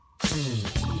You may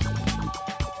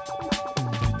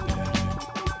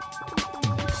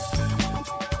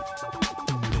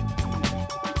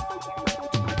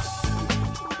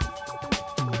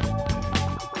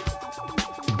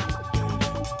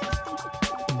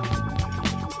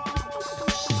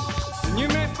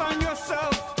find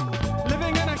yourself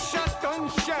living in a shotgun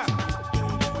shack,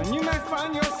 and you may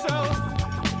find yourself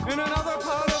in another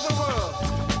part of the world,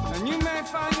 and you may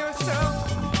find yourself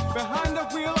behind the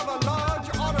wheel of a large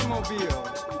automobile,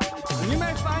 and you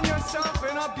may find yourself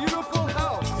in a beautiful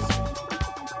house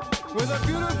with a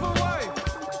beautiful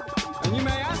wife, and you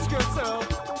may ask yourself,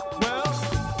 well,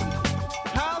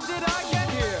 how did I get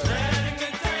here? Letting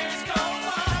the days go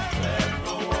by, let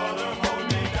the water hold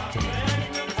me down.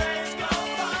 Letting the days go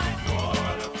by,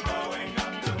 water flowing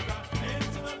underground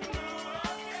into the blue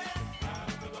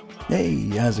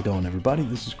again. Hey, how's it going, everybody?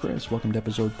 This is Chris. Welcome to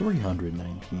episode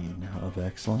 319 of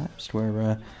X-Lapsed.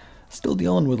 We're still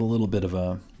dealing with a little bit of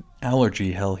a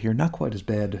allergy hell here. Not quite as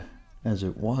bad as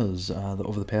it was.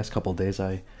 Over the past couple of days,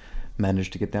 I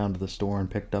managed to get down to the store and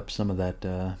picked up some of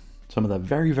that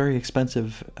very, very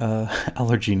expensive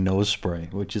allergy nose spray,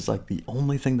 which is like the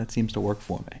only thing that seems to work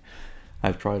for me.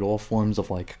 I've tried all forms of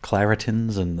like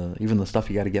Claritins and even the stuff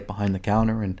you got to get behind the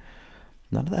counter, and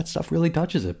none of that stuff really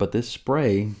touches it. But this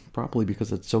spray, probably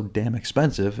because it's so damn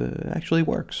expensive, actually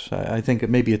works. I think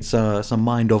maybe it's some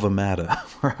mind over matter,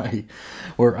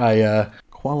 where I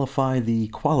qualify the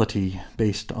quality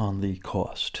based on the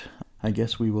cost. I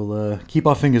guess we will keep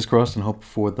our fingers crossed and hope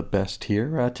for the best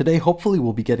here. Today, hopefully,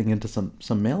 we'll be getting into some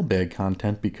mailbag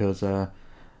content because,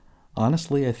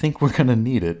 honestly, I think we're going to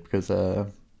need it. Because,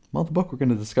 the book we're going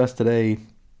to discuss today,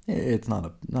 it's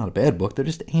not a bad book. There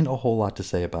just ain't a whole lot to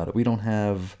say about it. We don't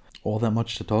have all that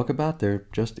much to talk about. There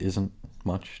just isn't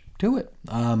much to it.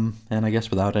 And I guess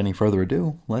without any further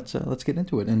ado, let's get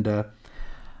into it. And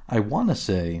I want to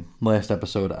say, last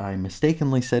episode, I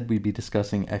mistakenly said we'd be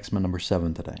discussing X-Men number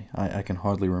 7 today. I can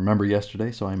hardly remember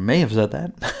yesterday, so I may have said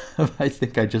that. I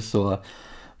think I just saw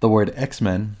the word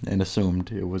X-Men and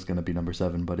assumed it was going to be number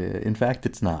 7, but in fact,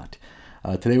 it's not.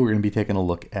 Today we're going to be taking a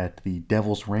look at the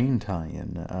Devil's Reign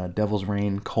tie-in, Devil's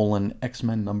Reign: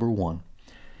 X-Men number 1,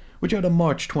 which had a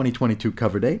March 2022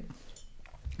 cover date.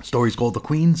 The story's called The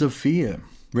Queens of Fear,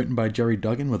 written by Jerry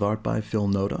Duggan with art by Phil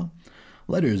Noto.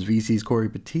 Letters, VC's Corey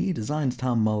Petit, designs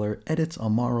Tom Muller, edits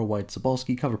Amara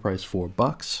White-Sobolski, cover price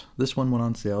 $4. This one went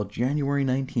on sale January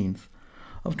 19th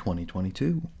of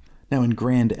 2022. Now, in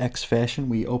grand X fashion,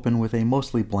 we open with a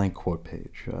mostly blank quote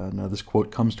page. Now, this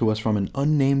quote comes to us from an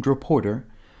unnamed reporter,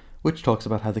 which talks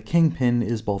about how the Kingpin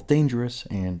is both dangerous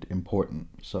and important.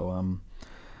 So,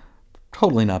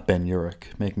 totally not Ben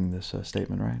Urich making this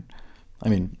statement, right? I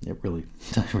mean, it really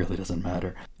doesn't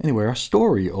matter. Anyway, our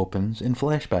story opens in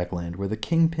Flashback Land, where the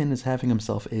Kingpin is having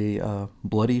himself a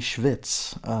bloody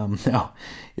schwitz. Now,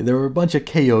 there are a bunch of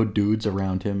KO'd dudes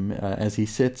around him as he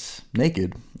sits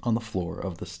naked on the floor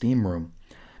of the steam room.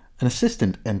 An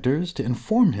assistant enters to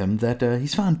inform him that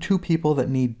he's found 2 people that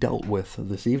need dealt with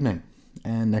this evening.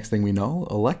 And next thing we know,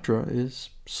 Elektra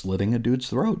is slitting a dude's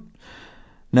throat.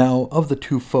 Now, of the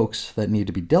 2 folks that need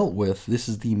to be dealt with, this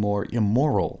is the more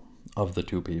immoral of the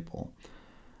 2 people.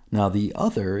 Now, the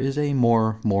other is a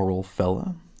more moral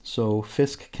fella, so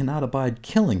Fisk cannot abide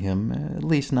killing him, at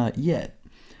least not yet.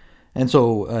 And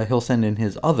so he'll send in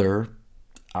his other,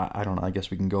 I don't know, I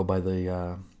guess we can go by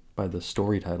the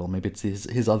story title, maybe it's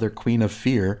his other Queen of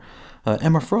Fear,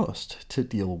 Emma Frost, to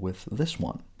deal with this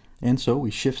one. And so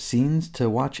we shift scenes to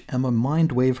watch Emma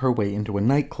mind-wave her way into a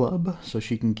nightclub so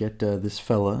she can get this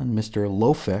fella and Mr.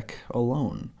 Lofek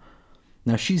alone.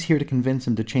 Now, she's here to convince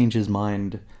him to change his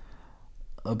mind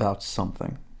about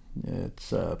something.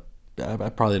 It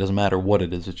probably doesn't matter what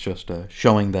it is. It's just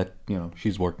showing that,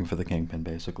 she's working for the Kingpin,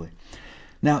 basically.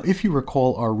 Now, if you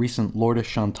recall our recent Lourdes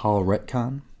Chantal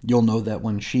retcon, you'll know that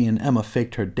when she and Emma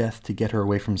faked her death to get her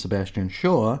away from Sebastian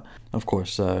Shaw, of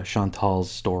course, Chantal's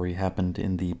story happened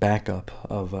in the backup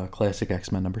of classic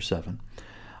X-Men number 7.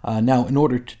 Now, in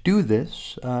order to do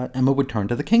this, Emma would turn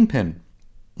to the Kingpin.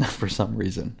 For some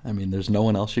reason. I mean, there's no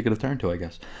one else she could have turned to, I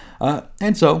guess.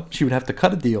 And so she would have to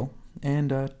cut a deal,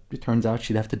 and it turns out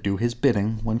she'd have to do his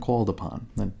bidding when called upon.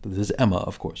 And this is Emma,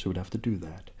 of course, who would have to do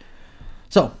that.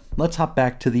 So, let's hop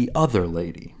back to the other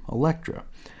lady, Elektra.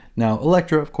 Now,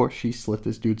 Elektra, of course, she slit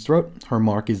this dude's throat. Her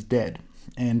mark is dead.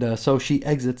 And so she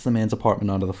exits the man's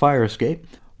apartment onto the fire escape.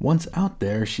 Once out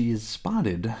there, she is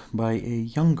spotted by a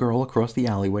young girl across the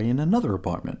alleyway in another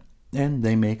apartment. And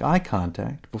they make eye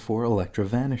contact before Elektra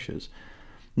vanishes.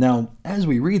 Now, as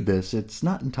we read this, it's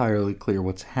not entirely clear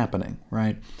what's happening,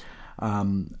 right?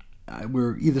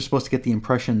 we're either supposed to get the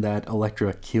impression that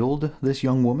Elektra killed this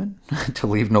young woman to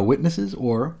leave no witnesses,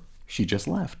 or she just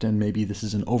left, and maybe this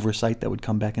is an oversight that would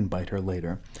come back and bite her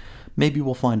later. Maybe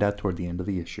we'll find out toward the end of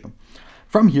the issue.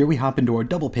 From here, we hop into our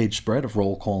double-page spread of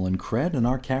roll call and cred, and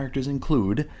our characters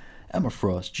include Emma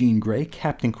Frost, Jean Grey,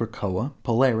 Captain Krakoa,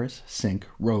 Polaris, Synch,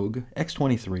 Rogue,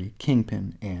 X-23,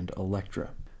 Kingpin, and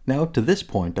Elektra. Now, up to this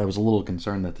point, I was a little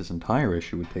concerned that this entire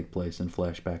issue would take place in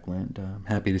Flashback Land. I'm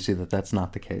happy to see that that's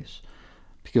not the case,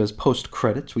 because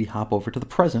post-credits, we hop over to the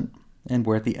present, and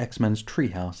we're at the X-Men's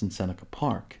treehouse in Seneca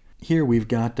Park. Here we've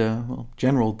got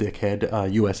General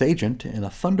Dickhead, U.S. agent, in a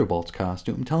Thunderbolts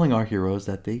costume, telling our heroes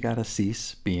that they gotta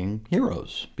cease being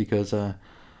heroes, because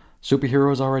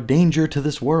superheroes are a danger to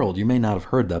this world. You may not have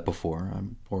heard that before,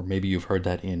 or maybe you've heard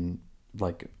that in,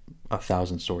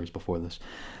 1,000 stories before this.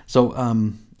 So,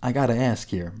 I gotta ask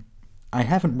here. I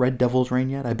haven't read Devil's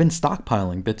Reign yet. I've been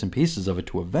stockpiling bits and pieces of it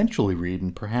to eventually read,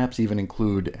 and perhaps even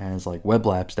include as,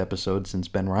 web-lapsed episodes since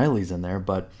Ben Reilly's in there,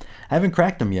 but I haven't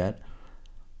cracked them yet.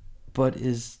 But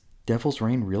is Devil's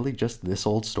Reign really just this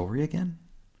old story again?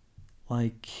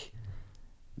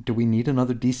 Do we need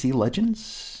another DC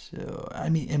Legends?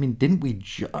 Didn't we...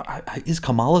 is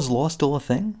Kamala's Law still a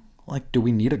thing? Do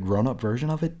we need a grown-up version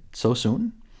of it so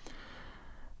soon?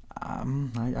 I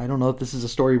don't know if this is a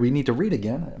story we need to read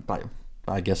again.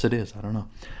 I guess it is. I don't know.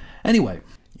 Anyway,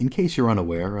 in case you're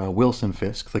unaware, Wilson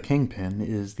Fisk, the Kingpin,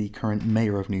 is the current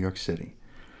mayor of New York City.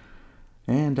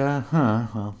 And,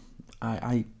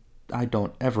 I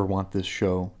don't ever want this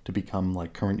show to become,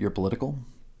 current year political,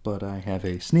 but I have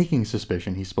a sneaking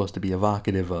suspicion he's supposed to be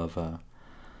evocative of,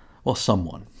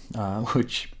 someone,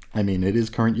 which... it is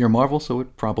current year Marvel, so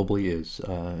it probably is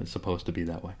supposed to be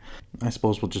that way. I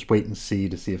suppose we'll just wait and see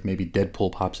to see if maybe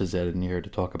Deadpool pops his head in here to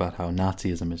talk about how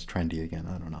Nazism is trendy again.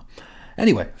 I don't know.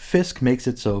 Anyway, Fisk makes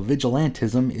it so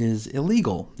vigilantism is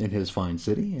illegal in his fine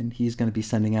city, and he's going to be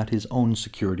sending out his own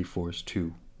security force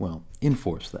to,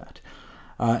 enforce that.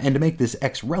 And to make this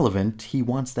X-relevant, he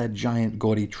wants that giant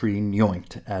gaudy tree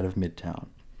yoinked out of Midtown.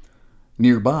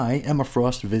 Nearby, Emma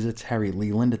Frost visits Harry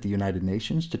Leland at the United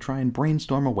Nations to try and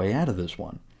brainstorm a way out of this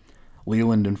one.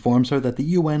 Leland informs her that the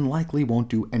UN likely won't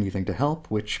do anything to help,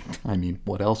 which,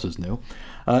 what else is new?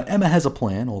 Emma has a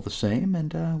plan all the same,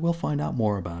 and we'll find out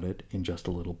more about it in just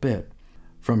a little bit.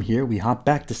 From here, we hop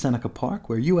back to Seneca Park,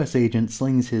 where U.S. Agent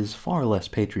slings his far less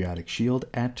patriotic shield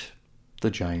at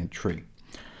the giant tree.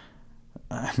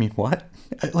 What?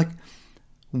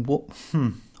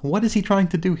 What is he trying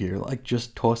to do here?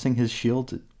 Just tossing his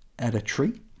shield at a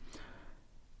tree?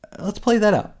 Let's play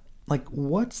that out.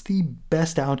 What's the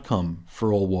best outcome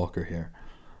for old Walker here?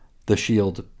 The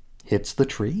shield hits the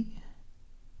tree?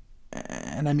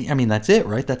 And that's it,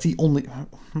 right? That's the only...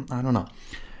 I don't know.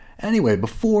 Anyway,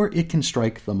 before it can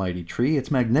strike the mighty tree, it's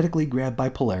magnetically grabbed by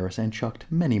Polaris and chucked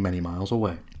many, many miles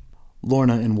away.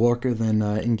 Lorna and Walker then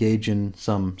engage in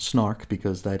some snark,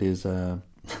 because that is... that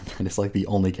is the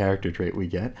only character trait we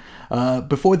get,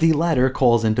 before the latter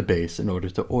calls into base in order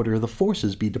to order the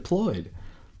forces be deployed.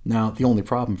 Now, the only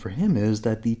problem for him is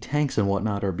that the tanks and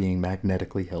whatnot are being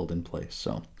magnetically held in place,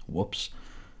 so whoops.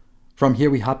 From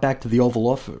here, we hop back to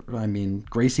the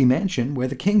Gracie Mansion, where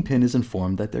the Kingpin is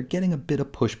informed that they're getting a bit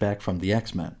of pushback from the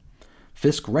X-Men.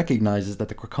 Fisk recognizes that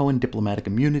the Krakoan diplomatic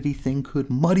immunity thing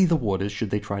could muddy the waters should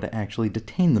they try to actually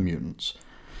detain the mutants.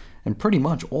 And pretty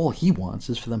much all he wants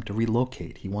is for them to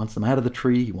relocate. He wants them out of the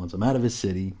tree, he wants them out of his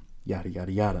city, yada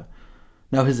yada yada.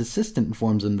 Now his assistant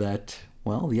informs him that,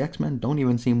 the X-Men don't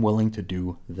even seem willing to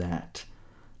do that.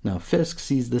 Now Fisk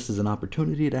sees this as an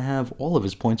opportunity to have all of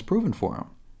his points proven for him.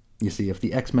 You see, if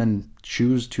the X-Men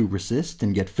choose to resist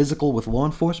and get physical with law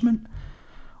enforcement,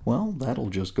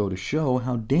 that'll just go to show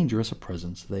how dangerous a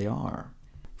presence they are.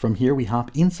 From here we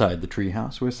hop inside the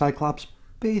treehouse, where Cyclops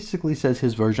basically says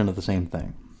his version of the same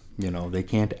thing. They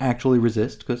can't actually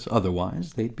resist, because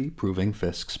otherwise they'd be proving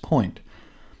Fisk's point.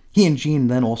 He and Jean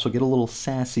then also get a little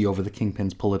sassy over the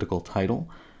Kingpin's political title,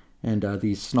 and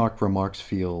these snark remarks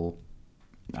feel,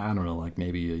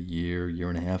 maybe a year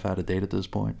and a half out of date at this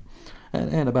point,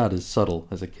 and about as subtle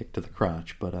as a kick to the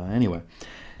crotch, but anyway.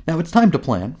 Now it's time to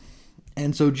plan,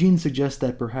 and so Jean suggests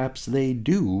that perhaps they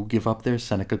do give up their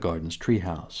Seneca Gardens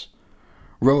treehouse.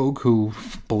 Rogue, who,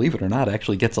 believe it or not,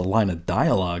 actually gets a line of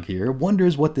dialogue here,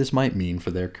 wonders what this might mean for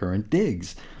their current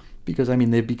digs. Because,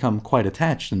 they've become quite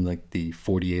attached in, the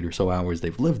 48 or so hours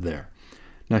they've lived there.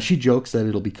 Now, she jokes that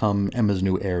it'll become Emma's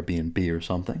new Airbnb or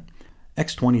something.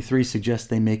 X-23 suggests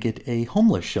they make it a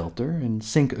homeless shelter, and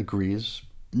Synch agrees,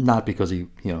 not because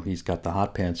he's got the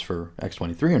hot pants for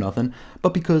X-23 or nothing,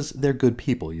 but because they're good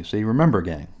people, you see. Remember,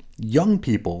 gang, young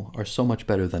people are so much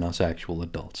better than us actual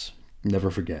adults. Never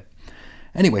forget.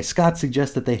 Anyway, Scott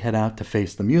suggests that they head out to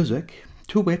face the music,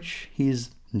 to which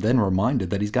he's then reminded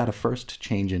that he's got to first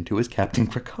change into his Captain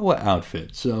Krakoa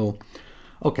outfit. So,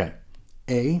 okay.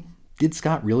 A, did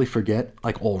Scott really forget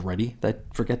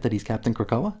that he's Captain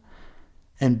Krakoa?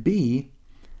 And B,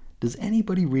 does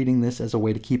anybody reading this as a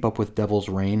way to keep up with Devil's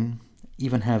Reign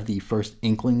even have the first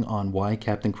inkling on why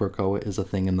Captain Krakoa is a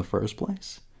thing in the first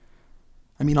place?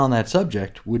 I mean, on that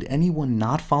subject, would anyone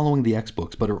not following the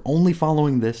X-Books, but are only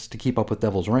following this to keep up with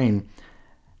Devil's Reign,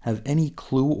 have any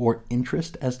clue or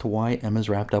interest as to why Emma's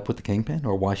wrapped up with the Kingpin,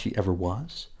 or why she ever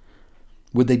was?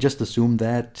 Would they just assume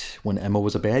that when Emma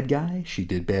was a bad guy, she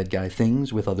did bad guy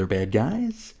things with other bad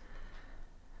guys?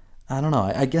 I don't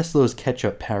know. I guess those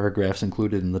catch-up paragraphs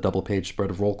included in the double-page spread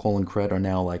of Roll Call and Cred are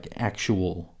now like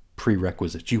actual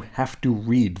prerequisites. You have to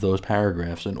read those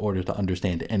paragraphs in order to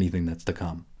understand anything that's to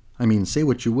come. I mean, say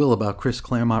what you will about Chris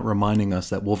Claremont reminding us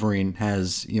that Wolverine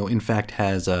has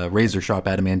razor-sharp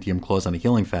adamantium claws on a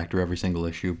healing factor every single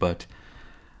issue, but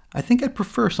I think I'd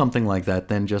prefer something like that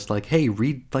than just like, hey,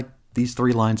 read like these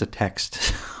 3 lines of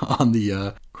text on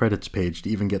the credits page to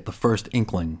even get the first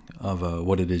inkling of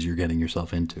what it is you're getting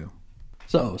yourself into.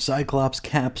 So, Cyclops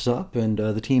caps up, and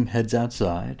the team heads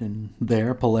outside, and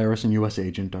there, Polaris and U.S.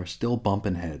 Agent are still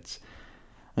bumping heads,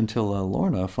 until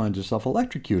Lorna finds herself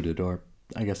electrocuted, or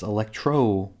I guess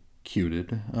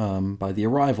electrocuted, by the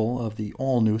arrival of the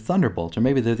all-new Thunderbolts, or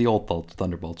maybe they're the old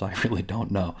Thunderbolts, I really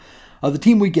don't know. The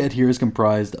team we get here is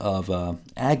comprised of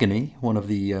Agony, one of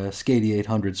the Skady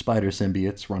 800 spider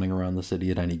symbiotes running around the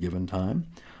city at any given time,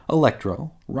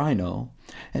 Electro, Rhino,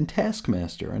 and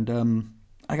Taskmaster. And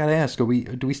I gotta ask, do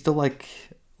we still like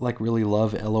really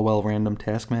love LOL Random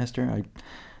Taskmaster?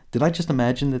 Did I just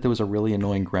imagine that there was a really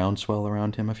annoying groundswell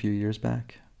around him a few years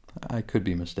back? I could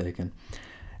be mistaken.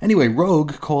 Anyway,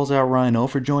 Rogue calls out Rhino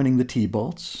for joining the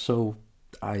T-Bolts, so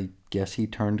I guess he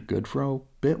turned good for a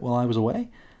bit while I was away.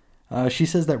 She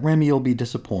says that Remy will be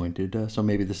disappointed, so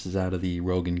maybe this is out of the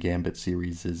Rogue and Gambit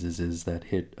series that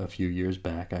hit a few years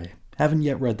back. I haven't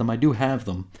yet read them. I do have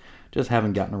them, just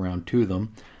haven't gotten around to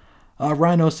them.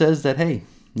 Rhino says that, hey,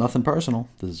 nothing personal.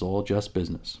 This is all just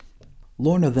business.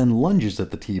 Lorna then lunges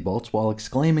at the T-Bolts while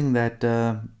exclaiming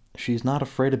that she's not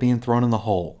afraid of being thrown in the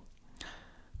hole.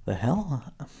 The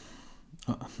hell?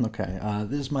 Okay,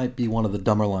 this might be one of the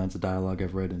dumber lines of dialogue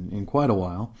I've read in quite a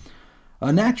while.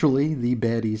 Naturally, the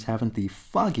baddies haven't the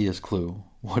foggiest clue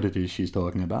what it is she's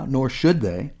talking about, nor should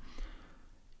they.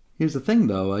 Here's the thing,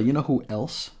 though. You know who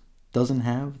else doesn't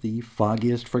have the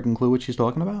foggiest freaking clue what she's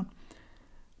talking about?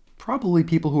 Probably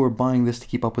people who are buying this to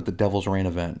keep up with the Devil's Reign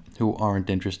event, who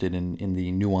aren't interested in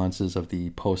the nuances of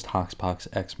the post-Hoxpox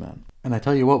X-Men. And I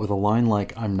tell you what, with a line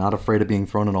like, I'm not afraid of being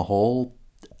thrown in a hole,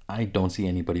 I don't see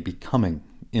anybody becoming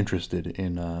interested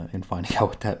in finding out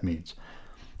what that means.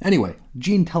 Anyway,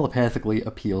 Jean telepathically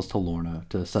appeals to Lorna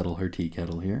to settle her tea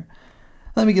kettle here.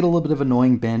 Then we get a little bit of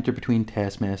annoying banter between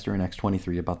Taskmaster and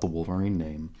X-23 about the Wolverine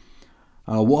name.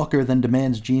 Walker then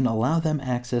demands Jean allow them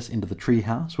access into the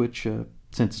treehouse, which,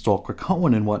 since it's all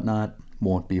Krakoan and whatnot,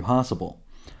 won't be possible.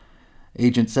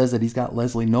 Agent says that he's got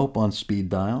Leslie Knope on speed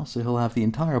dial, so he'll have the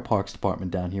entire Parks Department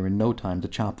down here in no time to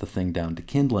chop the thing down to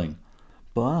kindling.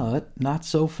 But not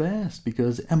so fast,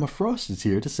 because Emma Frost is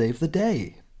here to save the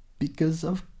day. Because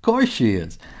of course she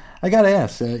is. I gotta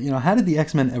ask, how did the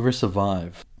X-Men ever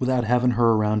survive without having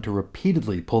her around to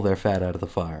repeatedly pull their fat out of the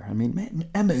fire? I mean, man,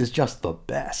 Emma is just the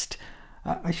best.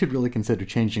 I should really consider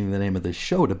changing the name of this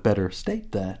show to better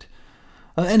state that.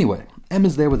 Anyway,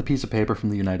 Emma's there with a piece of paper from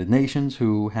the United Nations,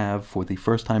 who have, for the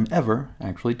first time ever,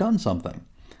 actually done something.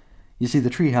 You see, the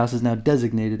treehouse is now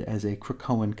designated as a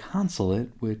Krakoan consulate,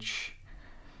 which...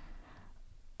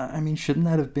 I mean, shouldn't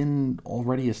that have been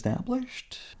already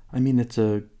established? I mean, it's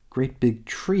a great big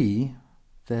tree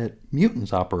that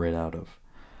mutants operate out of.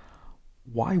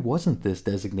 Why wasn't this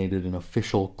designated an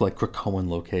official, Krakoan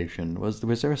location? Was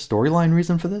there a storyline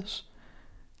reason for this?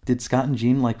 Did Scott and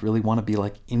Jean, really want to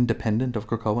be, independent of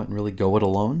Krakoa and really go it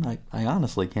alone? I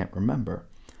honestly can't remember.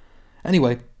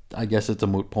 Anyway, I guess it's a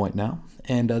moot point now.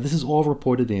 And this is all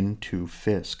reported in to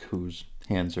Fisk, whose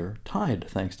hands are tied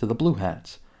thanks to the Blue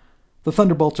Hats. The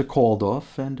Thunderbolts are called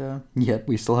off, and yet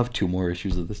we still have 2 more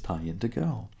issues of this tie-in to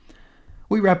go.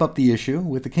 We wrap up the issue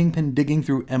with the Kingpin digging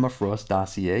through Emma Frost's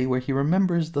dossier, where he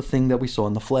remembers the thing that we saw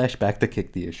in the flashback that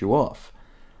kicked the issue off.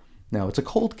 Now, it's a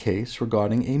cold case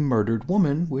regarding a murdered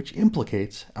woman, which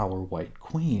implicates our White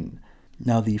Queen.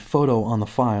 Now, the photo on the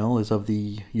file is of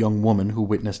the young woman who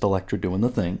witnessed Elektra doing the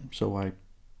thing, so I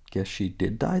guess she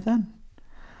did die then?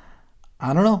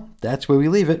 I don't know. That's where we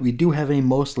leave it. We do have a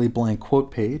mostly blank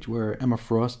quote page where Emma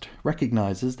Frost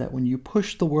recognizes that when you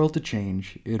push the world to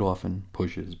change, it often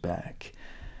pushes back.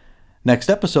 Next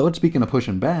episode, speaking of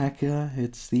pushing back,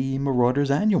 it's the Marauders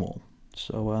Annual.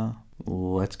 So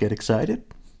let's get excited.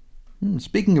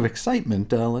 Speaking of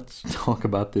excitement, let's talk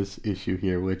about this issue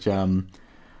here, which,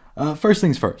 first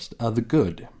things first, The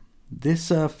Good. This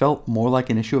felt more like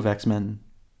an issue of X-Men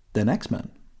than X-Men.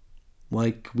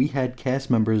 Like, we had cast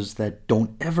members that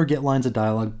don't ever get lines of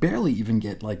dialogue, barely even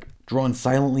get, drawn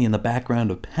silently in the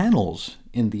background of panels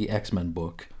in the X-Men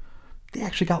book. They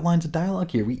actually got lines of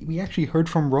dialogue here. We actually heard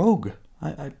from Rogue.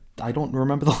 I don't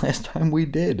remember the last time we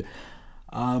did.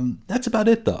 That's about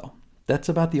it, though. That's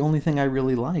about the only thing I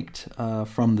really liked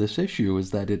from this issue,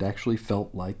 is that it actually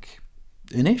felt like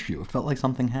an issue. It felt like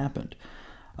something happened.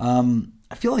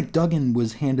 I feel like Duggan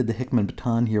was handed the Hickman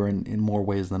baton here in more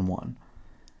ways than one.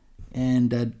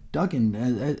 And Duggan,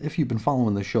 if you've been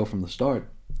following the show from the start,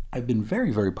 I've been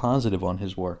very, very positive on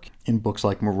his work in books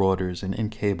like Marauders and in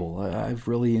Cable. I've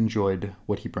really enjoyed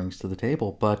what he brings to the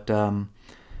table. But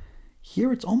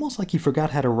here it's almost like he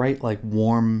forgot how to write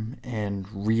warm and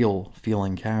real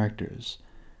feeling characters.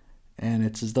 And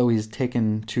it's as though he's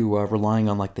taken to relying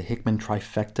on the Hickman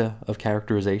trifecta of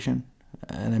characterization.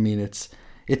 And I mean,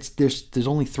 there's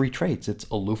only 3 traits. It's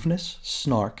aloofness,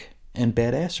 snark, and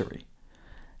badassery.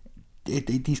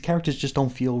 These characters just don't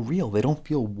feel real. They don't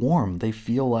feel warm. They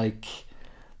feel like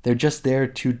they're just there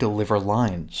to deliver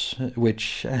lines,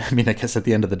 which, I mean, I guess at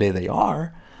the end of the day they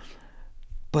are.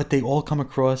 But they all come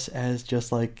across as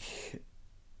just snarky,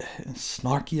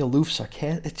 aloof,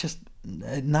 sarcastic. It's just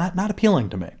not appealing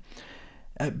to me.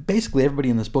 Basically, everybody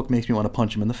in this book makes me want to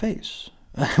punch him in the face,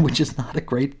 which is not a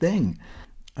great thing.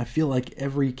 I feel like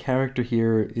every character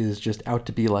here is just out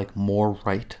to be more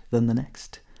right than the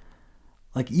next.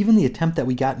 Even the attempt that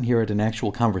we got in here at an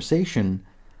actual conversation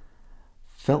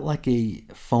felt like a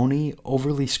phony,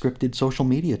 overly scripted social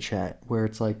media chat where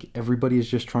it's everybody is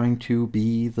just trying to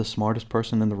be the smartest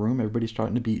person in the room. Everybody's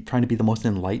trying to be the most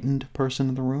enlightened person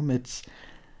in the room. It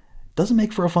doesn't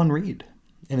make for a fun read,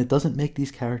 and it doesn't make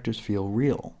these characters feel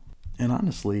real. And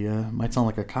honestly, it might sound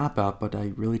like a cop-out, but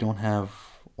I really don't have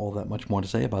all that much more to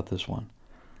say about this one.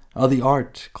 The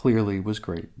art clearly was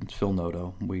great. It's Phil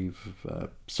Noto. We've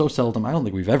so seldom, I don't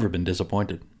think we've ever been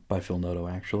disappointed by Phil Noto,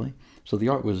 actually. So the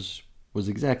art was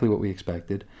exactly what we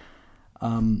expected.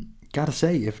 Gotta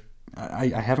say, if I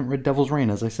haven't read Devil's Reign,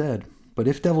 as I said, but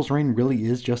if Devil's Reign really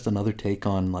is just another take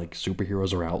on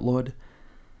superheroes are outlawed,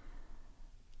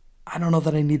 I don't know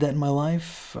that I need that in my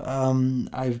life.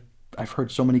 I've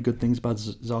heard so many good things about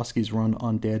Zosky's run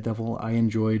on Daredevil. I've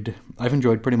enjoyed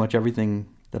pretty much everything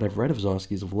that I've read of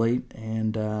Zosky's of late,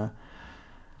 and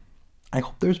I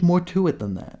hope there's more to it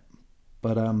than that.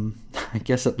 But I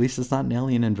guess at least it's not an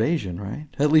alien invasion, right?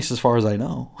 At least as far as I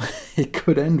know. It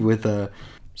could end with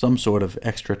some sort of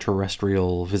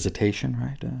extraterrestrial visitation,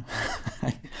 right?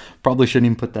 I probably shouldn't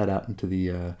even put that out into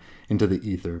the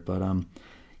ether. But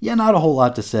yeah, not a whole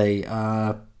lot to say.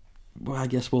 Well, I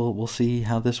guess we'll see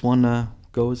how this one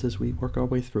goes as we work our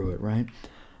way through it, right?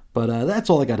 But that's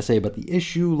all I got to say about the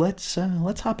issue. Let's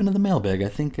hop into the mailbag. I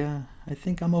think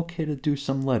I'm okay to do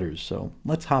some letters, so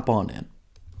let's hop on in.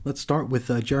 Let's start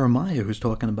with Jeremiah, who's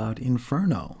talking about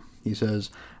Inferno. He says,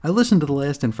 I listened to the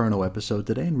last Inferno episode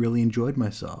today and really enjoyed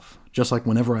myself. Just like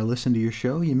whenever I listen to your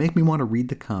show, you make me want to read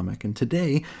the comic, and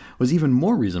today was even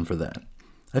more reason for that.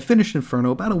 I finished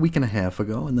Inferno about a week and a half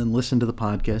ago and then listened to the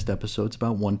podcast episodes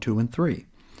about 1, 2, and 3.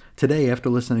 Today, after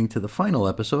listening to the final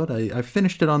episode, I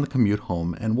finished it on the commute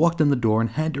home and walked in the door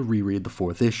and had to reread the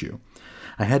 4th issue.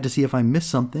 I had to see if I missed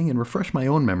something and refresh my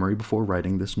own memory before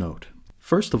writing this note.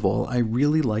 First of all, I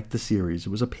really liked the series. It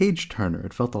was a page-turner.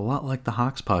 It felt a lot like the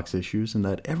Hoxpox issues in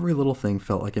that every little thing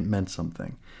felt like it meant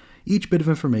something. Each bit of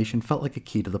information felt like a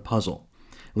key to the puzzle.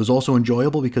 It was also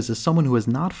enjoyable because as someone who has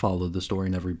not followed the story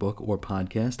in every book or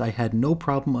podcast, I had no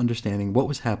problem understanding what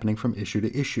was happening from issue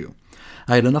to issue.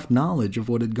 I had enough knowledge of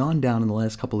what had gone down in the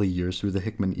last couple of years through the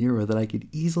Hickman era that I could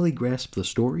easily grasp the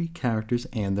story, characters,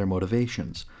 and their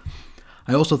motivations.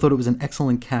 I also thought it was an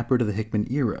excellent capper to the Hickman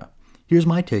era. Here's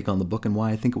my take on the book and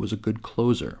why I think it was a good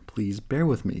closer. Please bear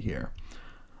with me here.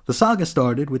 The saga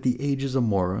started with the ages of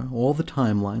Mora, all the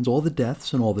timelines, all the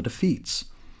deaths, and all the defeats.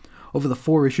 Over the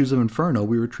 4 issues of Inferno,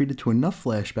 we were treated to enough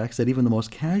flashbacks that even the most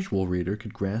casual reader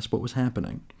could grasp what was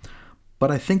happening.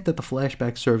 But I think that the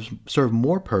flashbacks serve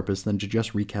more purpose than to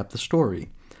just recap the story.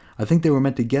 I think they were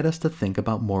meant to get us to think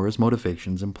about Mora's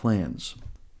motivations and plans.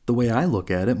 The way I look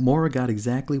at it, Mora got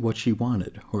exactly what she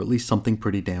wanted, or at least something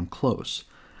pretty damn close.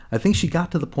 I think she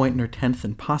got to the point in her 10th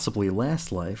and possibly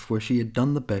last life where she had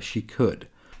done the best she could.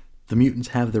 The mutants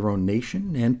have their own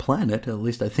nation and planet, at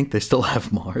least I think they still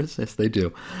have Mars, yes they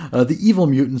do. The evil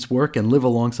mutants work and live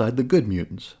alongside the good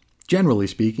mutants. Generally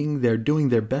speaking, they're doing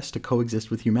their best to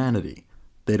coexist with humanity.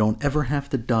 They don't ever have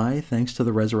to die thanks to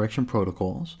the resurrection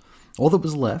protocols. All that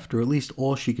was left, or at least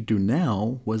all she could do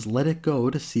now, was let it go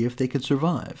to see if they could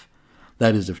survive.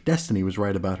 That is, if Destiny was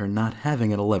right about her not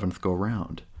having an 11th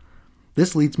go-round.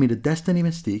 This leads me to Destiny,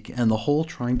 Mystique, and the whole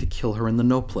trying to kill her in the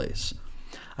no place.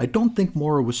 I don't think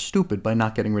Moira was stupid by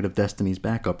not getting rid of Destiny's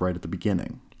backup right at the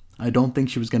beginning. I don't think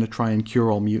she was going to try and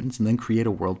cure all mutants and then create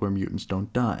a world where mutants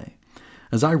don't die.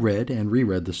 As I read and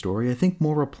reread the story, I think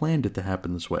Moira planned it to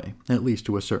happen this way, at least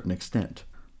to a certain extent.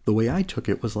 The way I took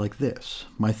it was like this,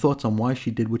 my thoughts on why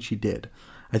she did what she did.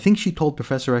 I think she told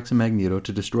Professor X and Magneto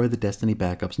to destroy the Destiny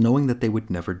backups, knowing that they would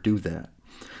never do that.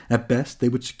 At best, they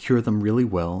would secure them really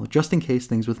well, just in case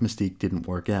things with Mystique didn't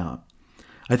work out.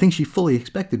 I think she fully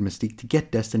expected Mystique to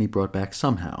get Destiny brought back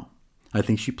somehow. I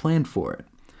think she planned for it.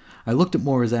 I looked at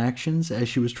Moira's actions as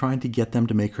she was trying to get them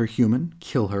to make her human,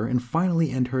 kill her, and finally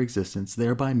end her existence,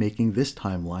 thereby making this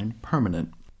timeline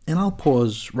permanent. And I'll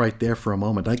pause right there for a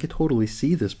moment. I could totally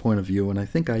see this point of view, and I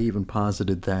think I even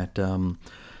posited that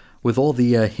with all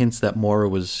the hints that Moira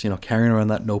was, carrying around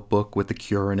that notebook with the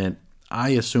cure in it, I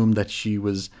assumed that she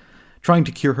was trying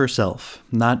to cure herself,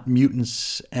 not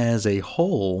mutants as a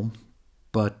whole,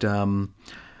 but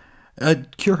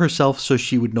cure herself so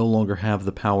she would no longer have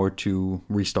the power to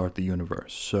restart the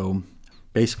universe. So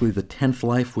basically the 10th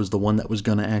life was the one that was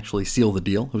going to actually seal the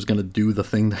deal. It was going to do the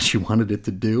thing that she wanted it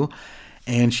to do,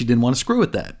 and she didn't want to screw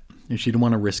with that. And she didn't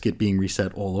want to risk it being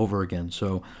reset all over again.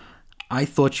 So I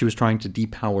thought she was trying to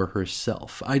depower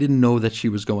herself. I didn't know that she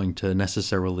was going to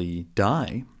necessarily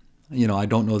die. I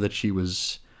don't know that she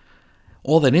was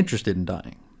all that interested in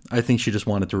dying. I think she just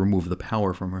wanted to remove the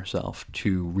power from herself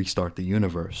to restart the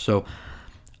universe. So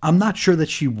I'm not sure that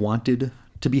she wanted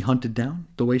to be hunted down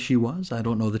the way she was. I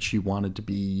don't know that she wanted to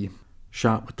be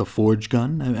shot with the Forge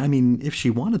gun. I mean, if she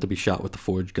wanted to be shot with the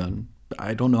Forge gun,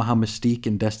 I don't know how Mystique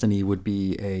and Destiny would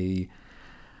be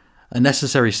a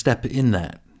necessary step in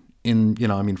that.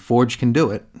 Forge can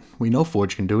do it. We know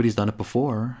Forge can do it. He's done it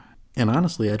before. And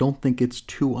honestly, I don't think it's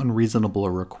too unreasonable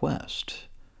a request.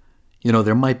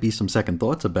 There might be some second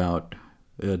thoughts about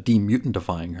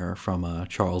demutantifying her from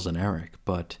Charles and Eric,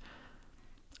 but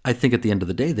I think at the end of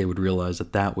the day, they would realize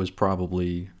that that was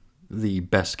probably the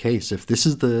best case. If this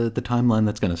is the timeline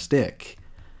that's going to stick,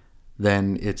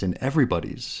 then it's in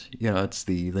everybody's, it's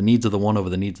the needs of the one over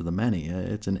the needs of the many.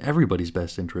 It's in everybody's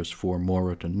best interest for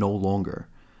Moira to no longer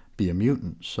be a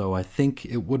mutant. So I think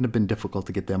it wouldn't have been difficult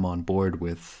to get them on board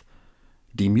with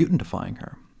demutantifying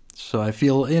her. So I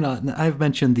feel, I've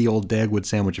mentioned the old Dagwood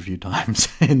sandwich a few times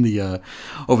in the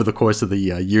over the course of the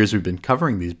years we've been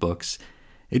covering these books.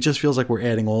 It just feels like we're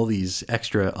adding all these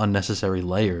extra unnecessary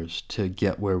layers to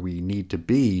get where we need to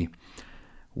be.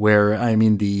 Where,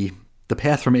 the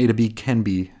path from A to B can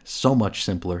be so much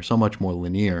simpler, so much more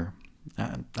linear.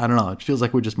 I don't know, it feels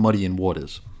like we're just muddying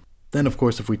waters. Then, of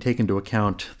course, if we take into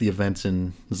account the events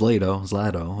in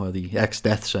Zlado, or the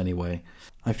X-Deaths anyway,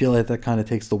 I feel like that kind of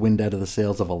takes the wind out of the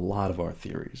sails of a lot of our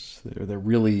theories. They're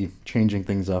really changing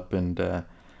things up, and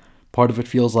part of it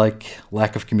feels like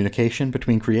lack of communication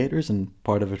between creators, and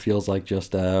part of it feels like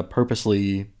just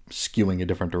purposely skewing a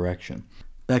different direction.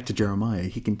 Back to Jeremiah,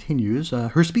 he continues,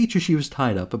 her speech as she was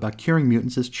tied up about curing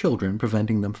mutants as children,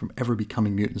 preventing them from ever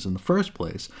becoming mutants in the first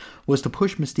place, was to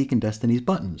push Mystique and Destiny's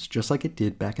buttons, just like it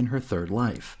did back in her third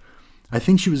life. I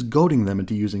think she was goading them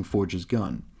into using Forge's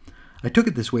gun. I took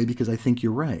it this way because I think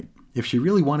you're right. If she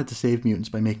really wanted to save mutants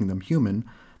by making them human,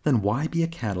 then why be a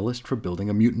catalyst for building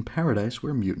a mutant paradise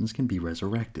where mutants can be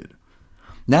resurrected?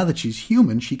 Now that she's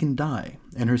human, she can die,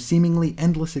 and her seemingly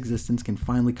endless existence can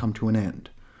finally come to an end.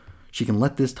 She can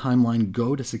let this timeline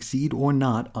go to succeed or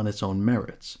not on its own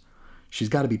merits. She's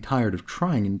got to be tired of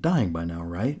trying and dying by now,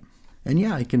 right? And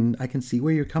yeah, I can see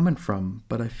where you're coming from,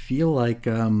 but I feel like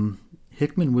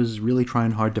Hickman was really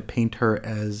trying hard to paint her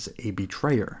as a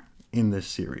betrayer in this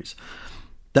series.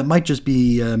 That might just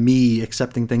be me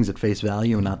accepting things at face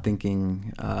value and not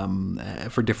thinking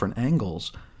for different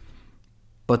angles.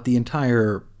 But the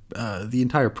entire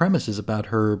premise is about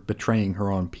her betraying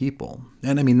her own people,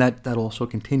 and that also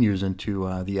continues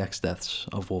into the X-Deaths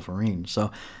of Wolverine. So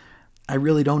I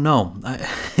really don't know.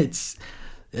 It's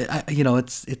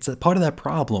a part of that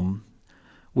problem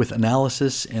with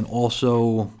analysis, and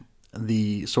also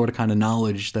the sort of kind of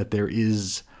knowledge that there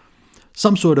is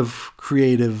some sort of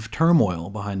creative turmoil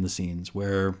behind the scenes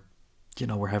where,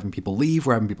 we're having people leave,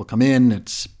 we're having people come in.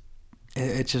 It's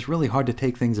just really hard to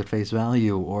take things at face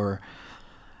value, or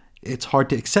it's hard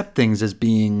to accept things as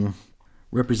being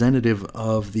representative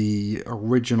of the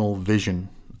original vision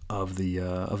of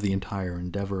the entire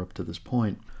endeavor up to this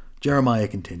point. Jeremiah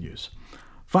continues.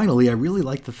 Finally, I really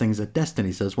like the things that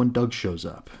Destiny says when Doug shows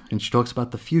up, and she talks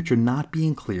about the future not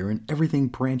being clear and everything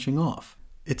branching off.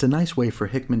 It's a nice way for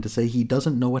Hickman to say he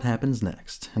doesn't know what happens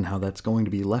next, and how that's going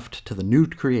to be left to the new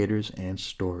creators and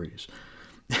stories.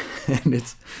 And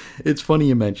it's funny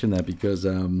you mention that, because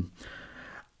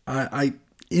I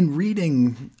in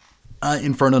reading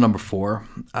Inferno number 4,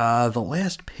 the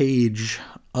last page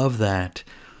of that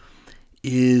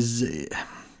is,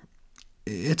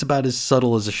 it's about as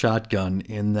subtle as a shotgun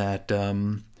in that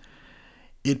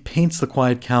it paints the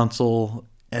Quiet Council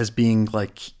as being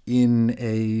like in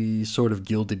a sort of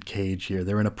gilded cage here.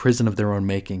 They're in a prison of their own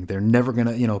making. They're never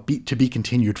gonna, be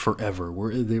continued forever.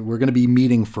 We're gonna be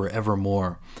meeting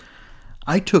forevermore.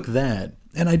 I took that,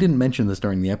 and I didn't mention this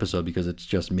during the episode because it's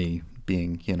just me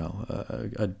being,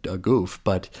 a goof,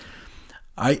 but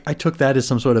I took that as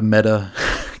some sort of meta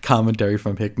commentary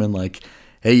from Hickman, like,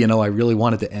 hey, I really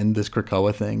wanted to end this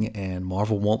Krakoa thing, and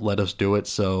Marvel won't let us do it,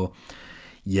 so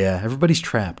yeah, everybody's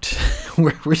trapped.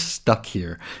 We're stuck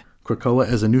here. Krakoa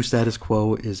as a new status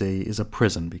quo is a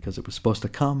prison, because it was supposed to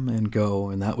come and go,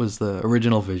 and that was the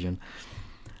original vision.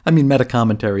 I mean, meta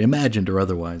commentary, imagined or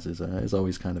otherwise, is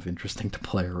always kind of interesting to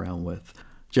play around with.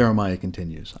 Jeremiah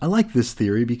continues, I like this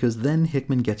theory because then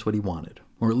Hickman gets what he wanted,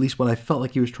 or at least what I felt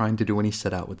like he was trying to do when he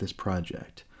set out with this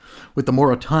project. With the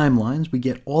Mora timelines, we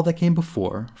get all that came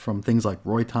before, from things like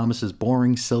Roy Thomas's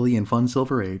boring, silly, and fun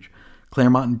Silver Age,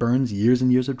 Claremont and Burns' years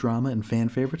and years of drama and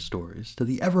fan-favorite stories, to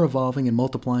the ever-evolving and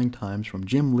multiplying times from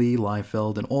Jim Lee,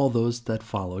 Liefeld, and all those that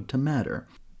followed to Matter.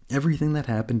 Everything that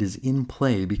happened is in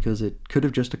play because it could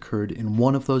have just occurred in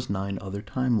one of those 9 other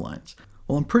timelines.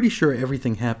 Well, I'm pretty sure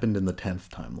everything happened in the 10th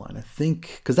timeline. I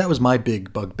think, because that was my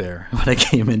big bugbear when I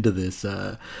came into this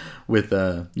with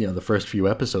the first few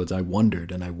episodes. I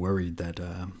wondered and I worried that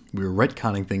we were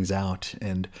retconning things out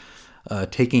and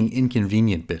taking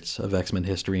inconvenient bits of X-Men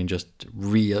history and just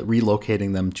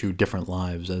relocating them to different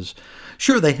lives. As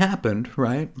sure, they happened,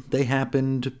 right? They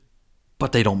happened,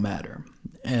 but they don't matter.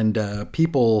 And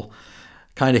people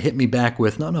kind of hit me back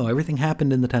with, no, everything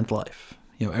happened in the 10th life.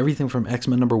 Everything from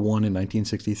X-Men number 1 in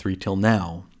 1963 till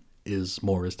now is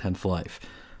Mora's 10th life.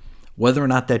 Whether or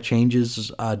not that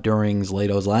changes during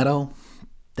Zlato's Lato,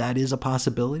 that is a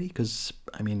possibility, because,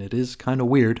 it is kind of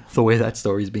weird the way that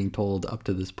story is being told up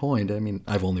to this point.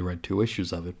 I've only read 2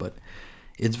 issues of it, but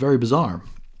it's very bizarre.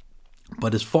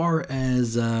 But as far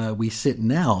as we sit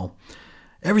now,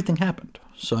 everything happened.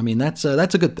 So,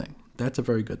 that's a good thing. That's a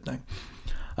very good thing.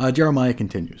 Jeremiah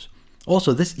continues.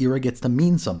 Also, this era gets to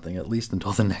mean something, at least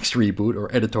until the next reboot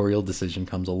or editorial decision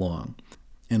comes along.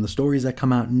 And the stories that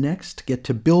come out next get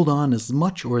to build on as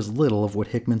much or as little of what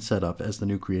Hickman set up as the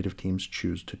new creative teams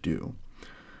choose to do.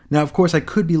 Now, of course, I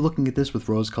could be looking at this with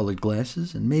rose-colored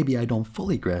glasses, and maybe I don't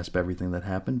fully grasp everything that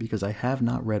happened because I have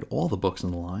not read all the books in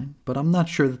the line, but I'm not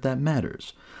sure that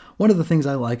matters. One of the things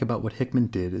I like about what Hickman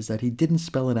did is that he didn't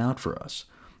spell it out for us.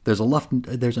 There's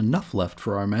enough left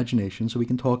for our imagination so we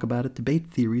can talk about it, debate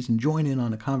theories, and join in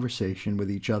on a conversation with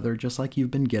each other, just like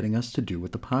you've been getting us to do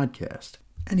with the podcast.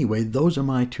 Anyway, those are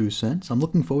my 2 cents. I'm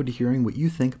looking forward to hearing what you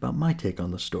think about my take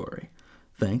on the story.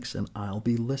 Thanks, and I'll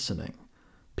be listening.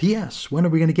 P.S. When are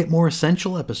we going to get more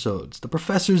Essential episodes? The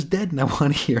professor's dead, and I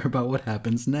want to hear about what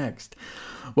happens next.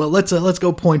 Well, let's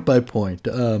go point by point.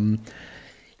 I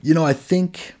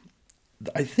think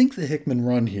the Hickman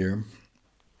run here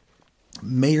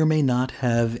may or may not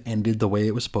have ended the way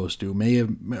it was supposed to. May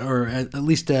have, or at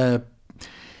least it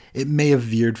may have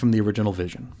veered from the original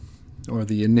vision or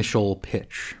the initial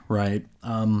pitch, right?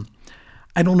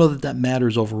 I don't know that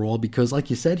matters overall because,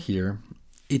 like you said here,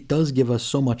 it does give us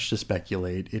so much to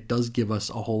speculate. It does give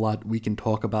us a whole lot we can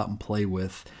talk about and play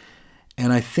with.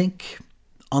 And I think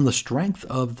on the strength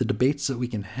of the debates that we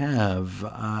can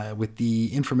have with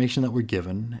the information that we're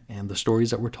given and the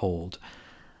stories that we're told,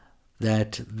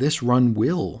 that this run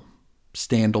will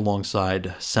stand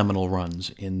alongside seminal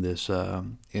runs in this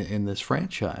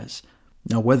franchise.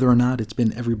 Now, whether or not it's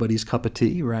been everybody's cup of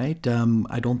tea, right?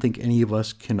 I don't think any of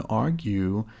us can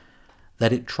argue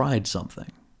that it tried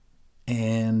something.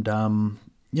 And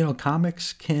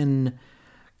comics and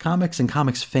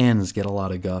comics fans get a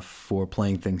lot of guff for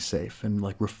playing things safe and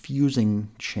like refusing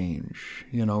change.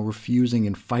 Refusing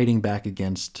and fighting back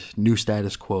against new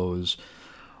status quos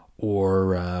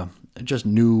or just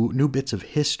new bits of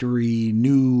history,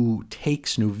 new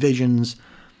takes, new visions.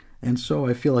 And so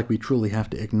I feel like we truly have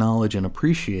to acknowledge and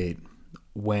appreciate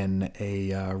when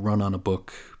a run on a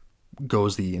book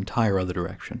goes the entire other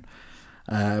direction.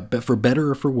 But for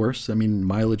better or for worse,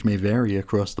 mileage may vary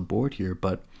across the board here,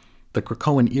 but the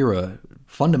Krakoan era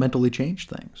fundamentally changed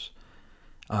things.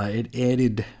 It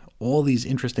added all these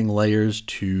interesting layers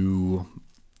to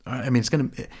I mean, it's going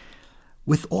to...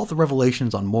 With all the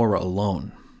revelations on Mora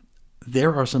alone,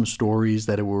 there are some stories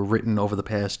that were written over the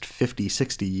past 50,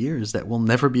 60 years that we'll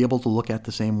never be able to look at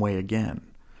the same way again.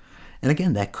 And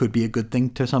again, that could be a good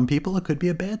thing to some people. It could be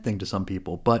a bad thing to some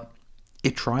people. But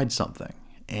it tried something.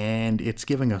 And it's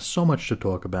giving us so much to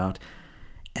talk about.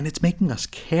 And it's making us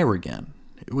care again.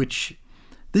 Which,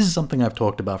 this is something I've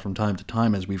talked about from time to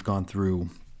time as we've gone through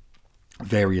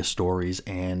various stories.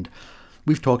 And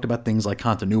we've talked about things like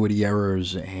continuity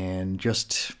errors and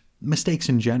just mistakes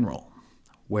in general.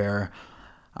 Where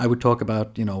I would talk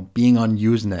about, being on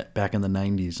Usenet back in the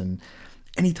 90s, and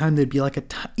anytime there'd be like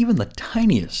even the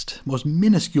tiniest, most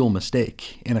minuscule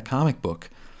mistake in a comic book,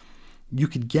 you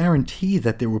could guarantee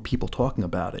that there were people talking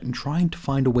about it and trying to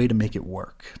find a way to make it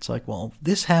work. It's like, well,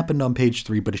 this happened on page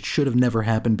 3, but it should have never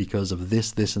happened because of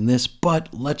this, this, and this, but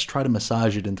let's try to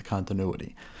massage it into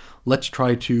continuity. Let's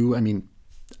try to,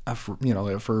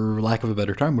 for lack of a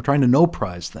better term, we're trying to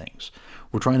no-prize things.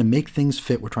 We're trying to make things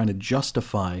fit. We're trying to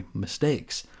justify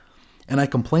mistakes. And I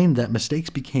complained that mistakes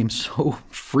became so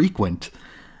frequent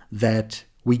that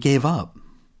we gave up.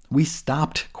 We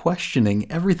stopped questioning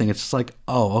everything. It's just like,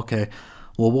 oh, okay,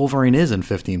 well, Wolverine is in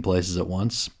 15 places at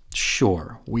once.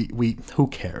 Sure, we who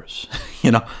cares?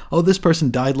 Oh, this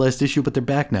person died last issue, but they're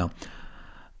back now.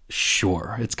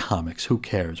 Sure, it's comics. Who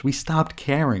cares? We stopped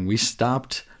caring. We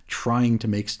stopped trying to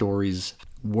make stories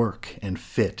work and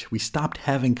fit. We stopped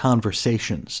having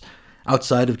conversations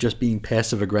outside of just being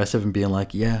passive-aggressive and being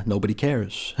like, yeah, nobody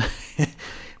cares.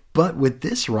 But with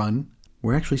this run,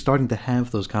 we're actually starting to have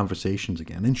those conversations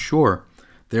again. And sure,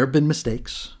 there have been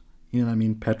mistakes.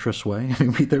 Petrus way.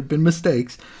 There have been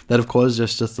mistakes that have caused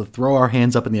us just to throw our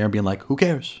hands up in the air and being like, who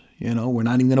cares? We're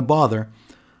not even going to bother.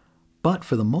 But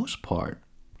for the most part,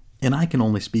 and I can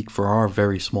only speak for our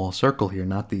very small circle here,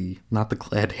 not the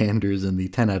Clad Handers and the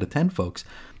 10 out of 10 folks,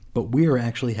 but we're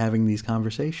actually having these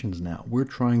conversations now. We're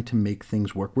trying to make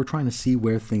things work. We're trying to see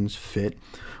where things fit.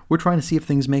 We're trying to see if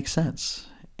things make sense.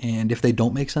 And if they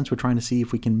don't make sense, we're trying to see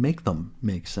if we can make them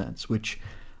make sense, which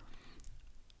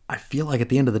I feel like at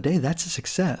the end of the day, that's a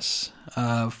success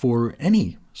for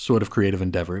any sort of creative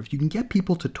endeavor. If you can get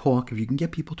people to talk, if you can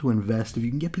get people to invest, if you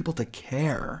can get people to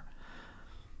care,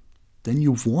 then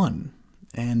you've won.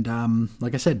 And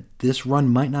like I said, this run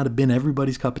might not have been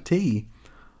everybody's cup of tea,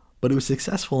 but it was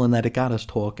successful in that it got us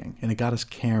talking, and it got us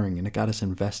caring, and it got us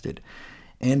invested.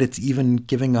 And it's even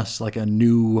giving us like a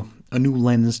new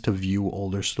lens to view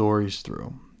older stories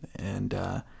through. And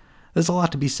there's a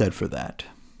lot to be said for that.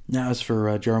 Now, as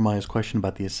for Jeremiah's question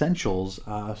about the essentials,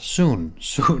 soon.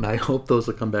 I hope those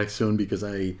will come back soon, because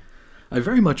I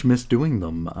very much miss doing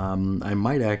them. I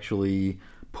might actually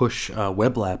push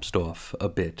Weblapsed off a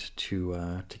bit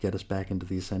to get us back into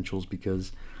the essentials, because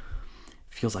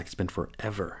it feels like it's been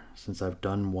forever since I've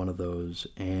done one of those.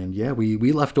 And yeah,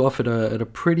 we left off at a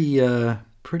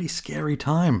pretty scary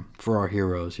time for our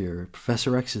heroes here.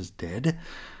 Professor X is dead,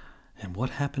 and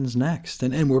what happens next?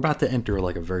 And we're about to enter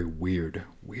like a very weird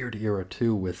era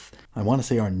too, with, I want to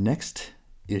say, our next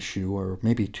issue, or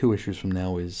maybe 2 issues from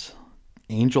now, is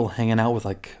Angel hanging out with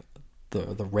like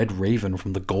the Red Raven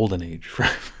from the Golden Age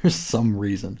for some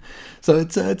reason. So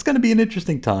it's going to be an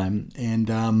interesting time.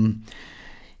 And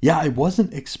yeah, I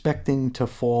wasn't expecting to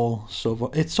fall so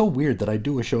far. It's so weird that I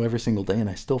do a show every single day and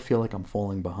I still feel like I'm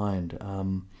falling behind.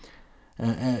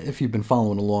 If you've been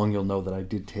following along, you'll know that I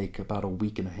did take about a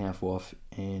week and a half off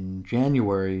in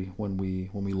January when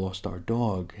we lost our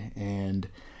dog, and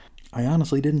I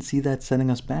honestly didn't see that setting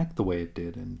us back the way it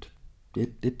did, and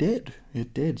it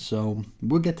did. So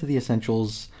we'll get to the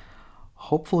essentials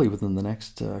hopefully within the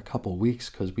next couple weeks,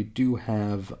 because we do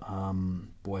have,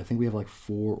 I think we have like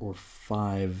 4 or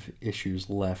 5 issues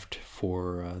left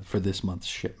for this month's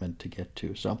shipment to get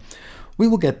to. So we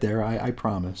will get there, I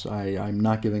promise. I'm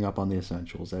not giving up on the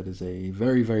essentials. That is a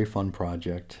very, very fun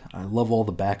project. I love all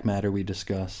the back matter we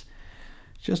discuss.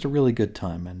 It's just a really good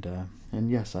time,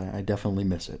 and yes, I definitely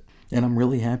miss it. And I'm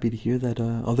really happy to hear that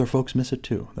other folks miss it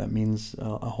too. That means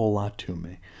a whole lot to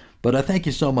me. But thank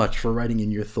you so much for writing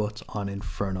in your thoughts on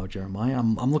Inferno, Jeremiah.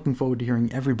 I'm looking forward to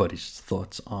hearing everybody's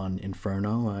thoughts on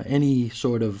Inferno. Any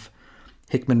sort of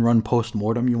Hickman Run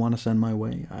post-mortem you want to send my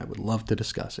way, I would love to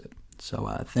discuss it.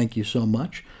 So thank you so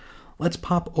much. Let's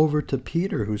pop over to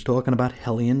Peter, who's talking about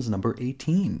Hellions number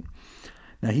 18.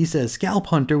 Now he says, Scalp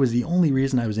Hunter was the only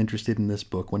reason I was interested in this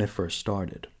book when it first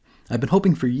started. I've been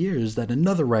hoping for years that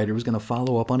another writer was going to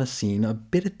follow up on a scene a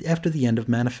bit after the end of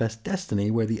Manifest Destiny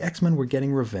where the X-Men were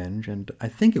getting revenge, and I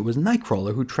think it was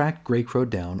Nightcrawler who tracked Greycrow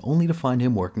down only to find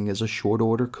him working as a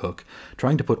short-order cook,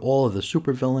 trying to put all of the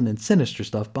supervillain and sinister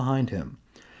stuff behind him.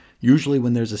 Usually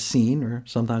when there's a scene, or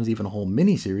sometimes even a whole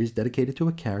miniseries dedicated to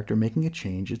a character making a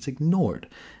change, it's ignored,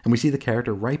 and we see the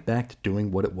character right back to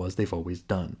doing what it was they've always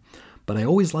done. But I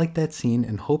always liked that scene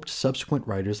and hoped subsequent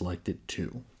writers liked it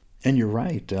too. And you're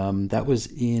right, that was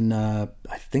in, I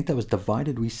think that was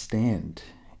Divided We Stand.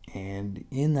 And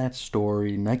in that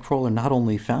story, Nightcrawler not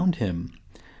only found him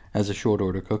as a short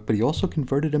order cook, but he also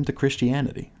converted him to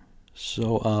Christianity.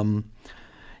 So,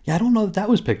 yeah, I don't know if that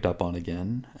was picked up on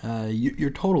again. You're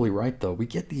totally right, though. We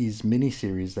get these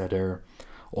miniseries that are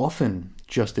often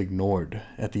just ignored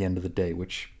at the end of the day,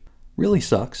 which really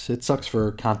sucks. It sucks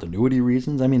for continuity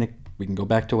reasons. I mean, we can go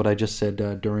back to what I just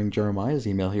said during Jeremiah's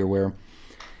email here, where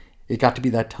it got to be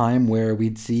that time where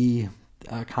we'd see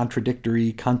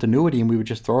contradictory continuity and we would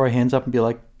just throw our hands up and be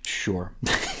like, sure,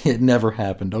 it never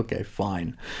happened. Okay,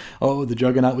 fine. Oh, the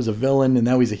Juggernaut was a villain and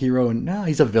now he's a hero, and now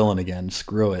he's a villain again.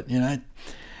 Screw it.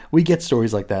 We get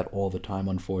stories like that all the time,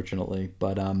 unfortunately.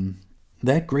 But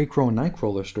that Grey Crow and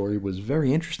Nightcrawler story was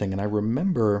very interesting, and I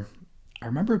remember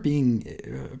it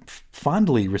being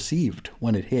fondly received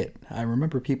when it hit. I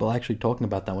remember people actually talking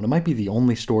about that one. It might be the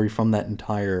only story from that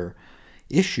entire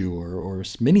issue or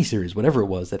miniseries, whatever it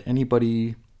was, that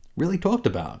anybody really talked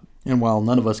about. And while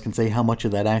none of us can say how much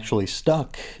of that actually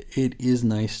stuck, it is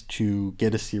nice to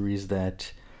get a series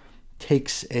that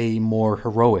takes a more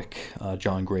heroic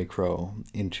John Grey Crow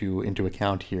into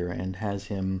account here and has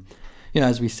him,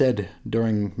 as we said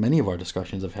during many of our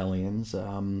discussions of Hellions,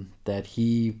 that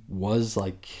he was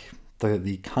like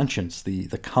the conscience, the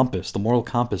compass, the moral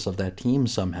compass of that team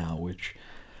somehow, which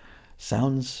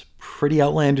sounds pretty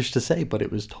outlandish to say, but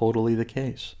it was totally the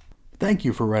case. Thank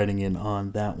you for writing in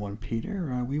on that one,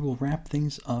 Peter. We will wrap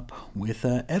things up with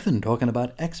Evan talking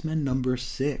about X-Men number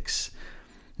 6.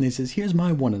 And he says, here's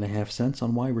my 1.5 cents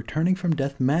on why returning from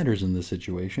death matters in this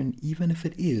situation, even if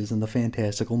it is in the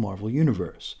fantastical Marvel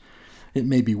Universe. It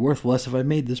may be worth less if I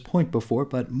made this point before,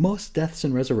 but most deaths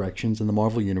and resurrections in the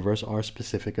Marvel Universe are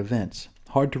specific events.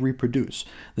 Hard to reproduce.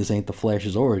 This ain't the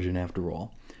Flash's origin, after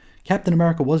all. Captain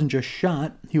America wasn't just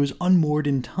shot, he was unmoored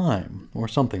in time, or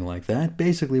something like that.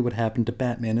 Basically what happened to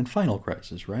Batman in Final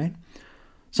Crisis, right?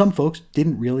 Some folks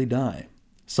didn't really die.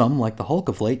 Some, like the Hulk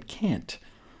of late, can't.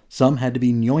 Some had to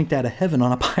be yoinked out of heaven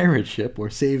on a pirate ship or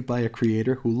saved by a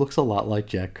creator who looks a lot like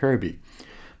Jack Kirby.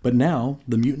 But now,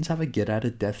 the mutants have a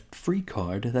get-out-of-death-free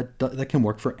card that can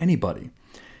work for anybody.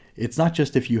 It's not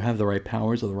just if you have the right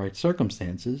powers or the right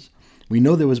circumstances. We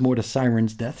know there was more to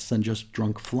Siren's deaths than just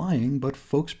drunk flying, but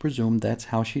folks presume that's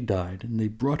how she died, and they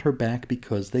brought her back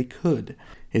because they could.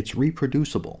 It's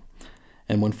reproducible.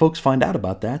 And when folks find out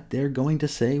about that, they're going to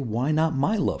say, why not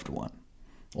my loved one?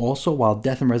 Also, while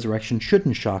death and resurrection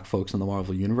shouldn't shock folks in the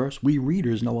Marvel Universe, we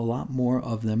readers know a lot more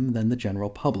of them than the general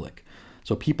public.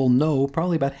 So people know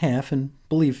probably about half and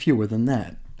believe fewer than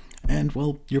that. And,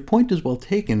 well, your point is well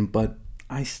taken, but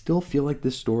I still feel like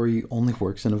this story only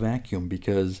works in a vacuum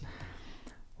because,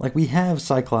 we have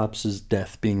Cyclops'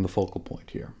 death being the focal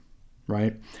point here,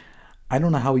 right? I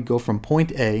don't know how we go from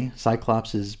point A,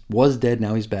 Cyclops was dead,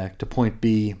 now he's back, to point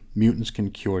B, mutants can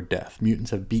cure death.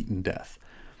 Mutants have beaten death.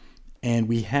 And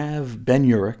we have Ben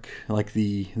Urich,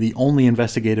 the only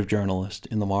investigative journalist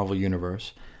in the Marvel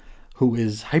Universe, who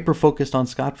is hyper-focused on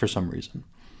Scott for some reason.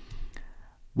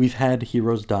 We've had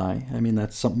heroes die. I mean,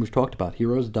 that's something we've talked about.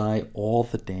 Heroes die all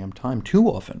the damn time, too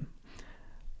often.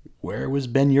 Where was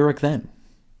Ben Urich then?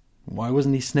 Why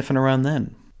wasn't he sniffing around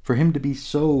then? For him to be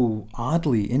so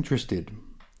oddly interested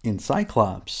in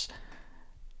Cyclops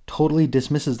totally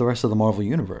dismisses the rest of the Marvel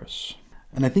Universe.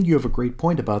 And I think you have a great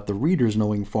point about the readers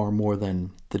knowing far more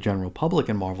than the general public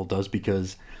in Marvel does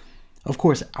because, of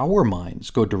course, our minds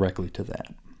go directly to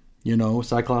that.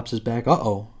 Cyclops is back.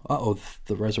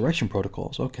 The resurrection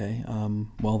protocols. Okay,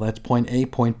 well, that's point A.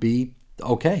 Point B,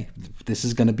 okay, this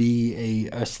is going to be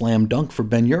a slam dunk for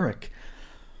Ben Urich.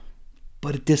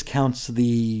 But it discounts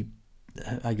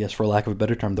I guess for lack of a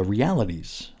better term, the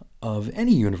realities of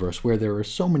any universe where there are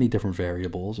so many different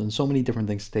variables and so many different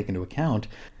things to take into account.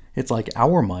 It's like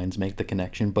our minds make the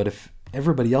connection, but if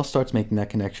everybody else starts making that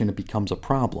connection, it becomes a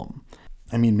problem.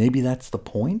 I mean, maybe that's the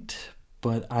point,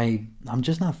 but I'm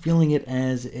just not feeling it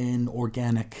as an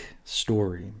organic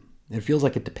story. It feels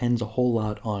like it depends a whole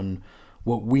lot on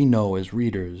what we know as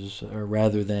readers,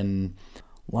 rather than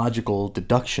logical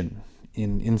deduction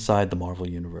inside the Marvel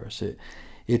Universe.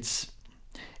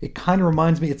 It kind of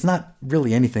reminds me, it's not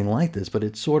really anything like this, but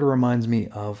it sort of reminds me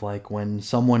of when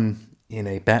someone in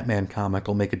a Batman comic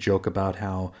will make a joke about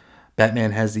how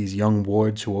Batman has these young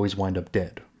wards who always wind up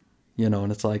dead.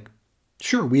 And it's like,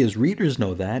 sure, we as readers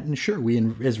know that, and sure, we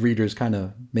as readers kind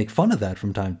of make fun of that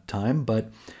from time to time,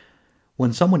 but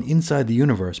when someone inside the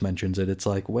universe mentions it, it's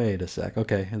like, wait a sec,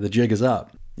 okay, the jig is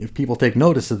up. If people take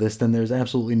notice of this, then there's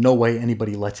absolutely no way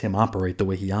anybody lets him operate the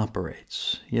way he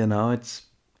operates.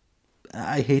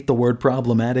 I hate the word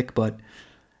problematic, but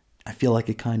I feel like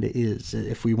it kind of is.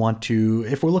 If we're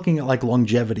looking at like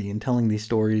longevity and telling these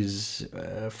stories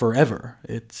forever,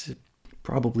 it's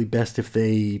probably best if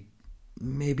they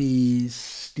maybe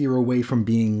steer away from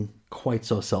being quite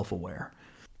so self-aware.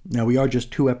 Now, we are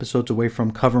just 2 episodes away from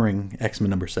covering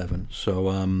X-Men number 7,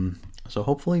 so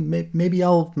hopefully maybe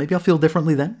I'll feel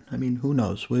differently then. I mean, who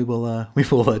knows? We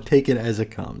will take it as it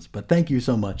comes. But thank you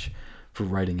so much for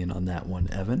writing in on that one,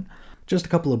 Evan. Just a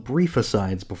couple of brief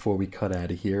asides before we cut out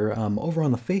of here. Over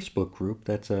on the Facebook group,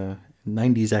 that's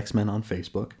 90s X-Men on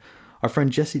Facebook, our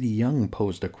friend Jesse DeYoung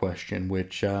posed a question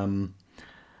which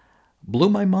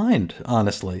blew my mind,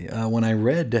 honestly. When I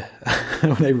read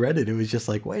it, it was just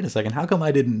like, wait a second, how come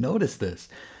I didn't notice this?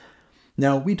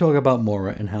 Now, we talk about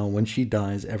Moira and how when she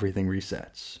dies, everything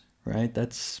resets, right?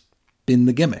 That's been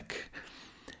the gimmick.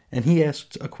 And he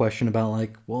asked a question about,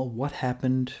 like, well, what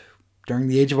happened during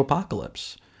the Age of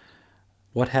Apocalypse?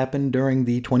 What happened during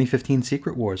the 2015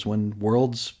 Secret Wars when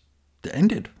worlds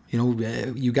ended?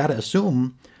 You got to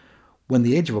assume when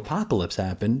the Age of Apocalypse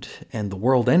happened and the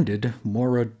world ended,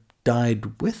 Moira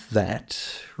died with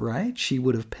that, right? She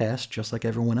would have passed just like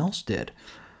everyone else did.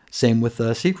 Same with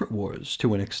Secret Wars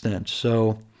to an extent.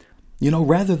 So,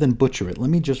 rather than butcher it, let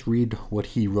me just read what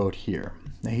he wrote here.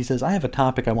 Now, he says, I have a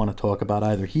topic I want to talk about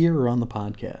either here or on the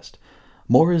podcast.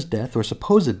 Moira's death or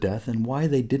supposed death and why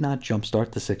they did not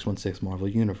jumpstart the 616 Marvel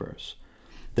Universe.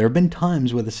 There have been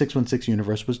times where the 616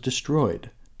 universe was destroyed.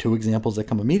 2 examples that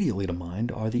come immediately to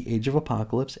mind are the Age of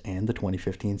Apocalypse and the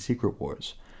 2015 Secret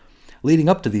Wars. Leading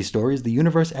up to these stories, the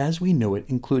universe as we knew it,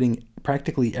 including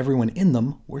practically everyone in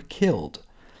them, were killed.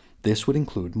 This would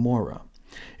include Moira.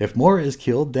 If Moira is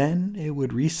killed, then it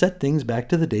would reset things back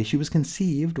to the day she was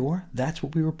conceived, or that's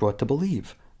what we were brought to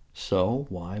believe. So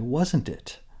why wasn't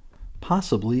it?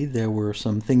 Possibly there were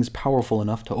some things powerful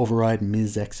enough to override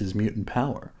Ms. X's mutant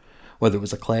power. Whether it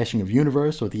was a clashing of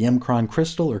universe, or the M'Kraan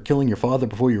crystal, or killing your father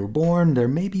before you were born, there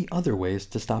may be other ways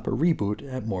to stop a reboot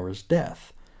at Moira's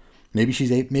death. Maybe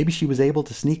she was able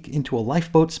to sneak into a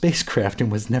lifeboat spacecraft and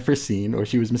was never seen, or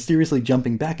she was mysteriously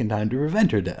jumping back in time to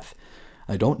prevent her death.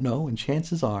 I don't know, and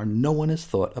chances are no one has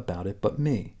thought about it but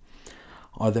me.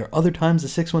 Are there other times the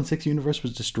 616 universe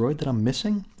was destroyed that I'm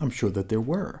missing? I'm sure that there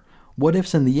were. What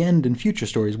ifs in the end and future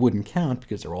stories wouldn't count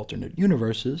because they're alternate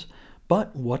universes,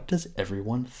 but what does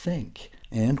everyone think?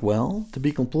 And, well, to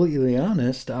be completely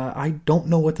honest, I don't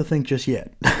know what to think just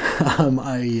yet.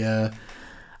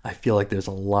 I feel like there's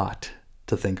a lot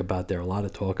to think about there, a lot to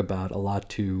talk about, a lot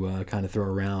to kind of throw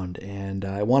around. And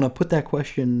I want to put that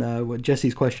question,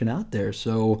 Jesse's question out there.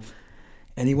 So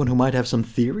anyone who might have some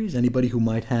theories, anybody who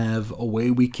might have a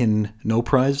way we can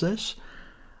no-prize this,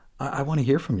 I want to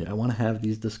hear from you. I want to have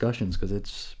these discussions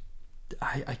because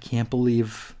I can't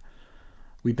believe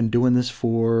we've been doing this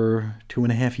for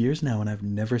 2.5 years now, and I've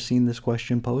never seen this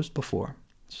question posed before.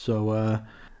 So a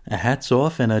hats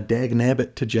off and a dag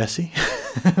nabbit to Jesse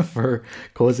for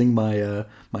causing my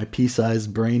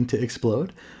pea-sized brain to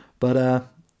explode. But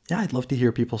yeah, I'd love to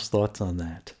hear people's thoughts on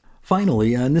that.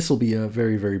 Finally, and this will be a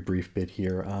very, very brief bit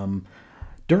here,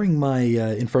 during my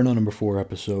Inferno number 4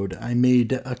 episode, I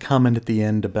made a comment at the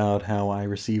end about how I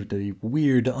received a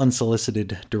weird,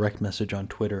 unsolicited direct message on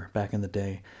Twitter back in the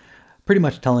day, pretty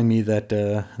much telling me that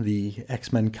the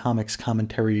X-Men comics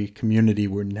commentary community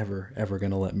were never, ever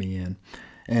going to let me in.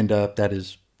 And that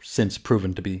is since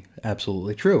proven to be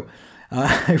absolutely true.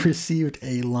 I received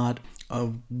a lot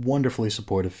of wonderfully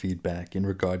supportive feedback in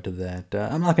regard to that.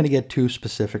 I'm not going to get too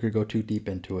specific or go too deep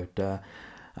into it.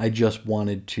 I just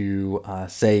wanted to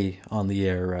say on the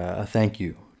air a thank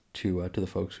you to the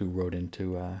folks who wrote in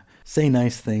to say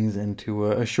nice things and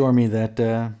to assure me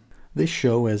that this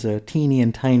show, as teeny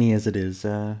and tiny as it is,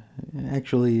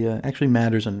 actually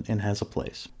matters and has a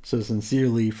place. So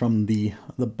sincerely, from the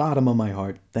bottom of my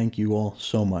heart, thank you all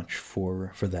so much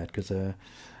for that, because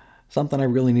something I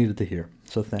really needed to hear.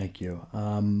 So thank you.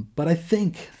 But I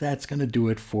think that's going to do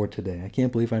it for today. I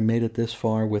can't believe I made it this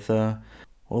far with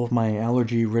all of my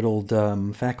allergy-riddled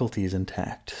faculties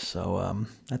intact, so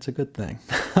that's a good thing.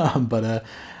 But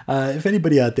if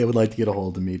anybody out there would like to get a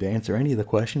hold of me to answer any of the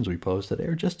questions we posed today,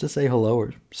 or just to say hello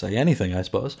or say anything, I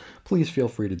suppose, please feel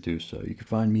free to do so. You can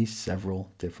find me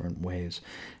several different ways.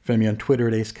 Find me on Twitter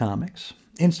at Ace Comics,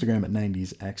 Instagram at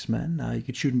 90sXmen. You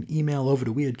can shoot an email over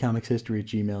to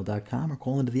weirdcomicshistory@gmail.com or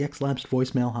call into the X-Lapsed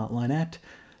voicemail hotline at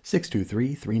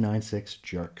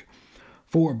 623-396-JERK.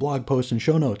 For blog posts and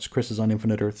show notes, Chris is on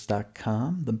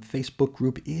InfiniteEarths.com. The Facebook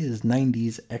group is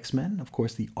 90s X-Men. Of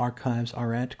course, the archives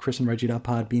are at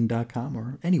chrisandreggie.podbean.com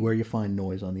or anywhere you find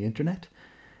noise on the internet.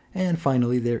 And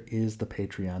finally, there is the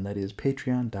Patreon. That is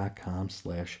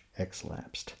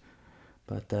patreon.com/xlapsed.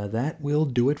 But that will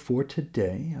do it for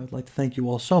today. I would like to thank you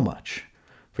all so much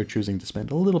for choosing to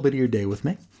spend a little bit of your day with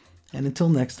me. And until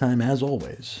next time, as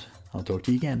always, I'll talk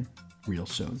to you again real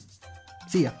soon.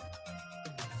 See ya.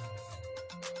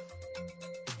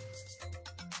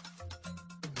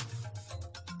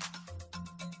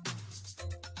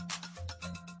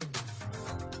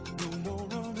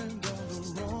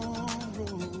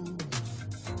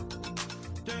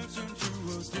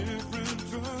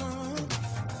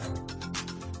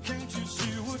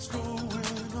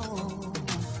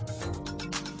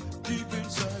 Deep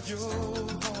inside your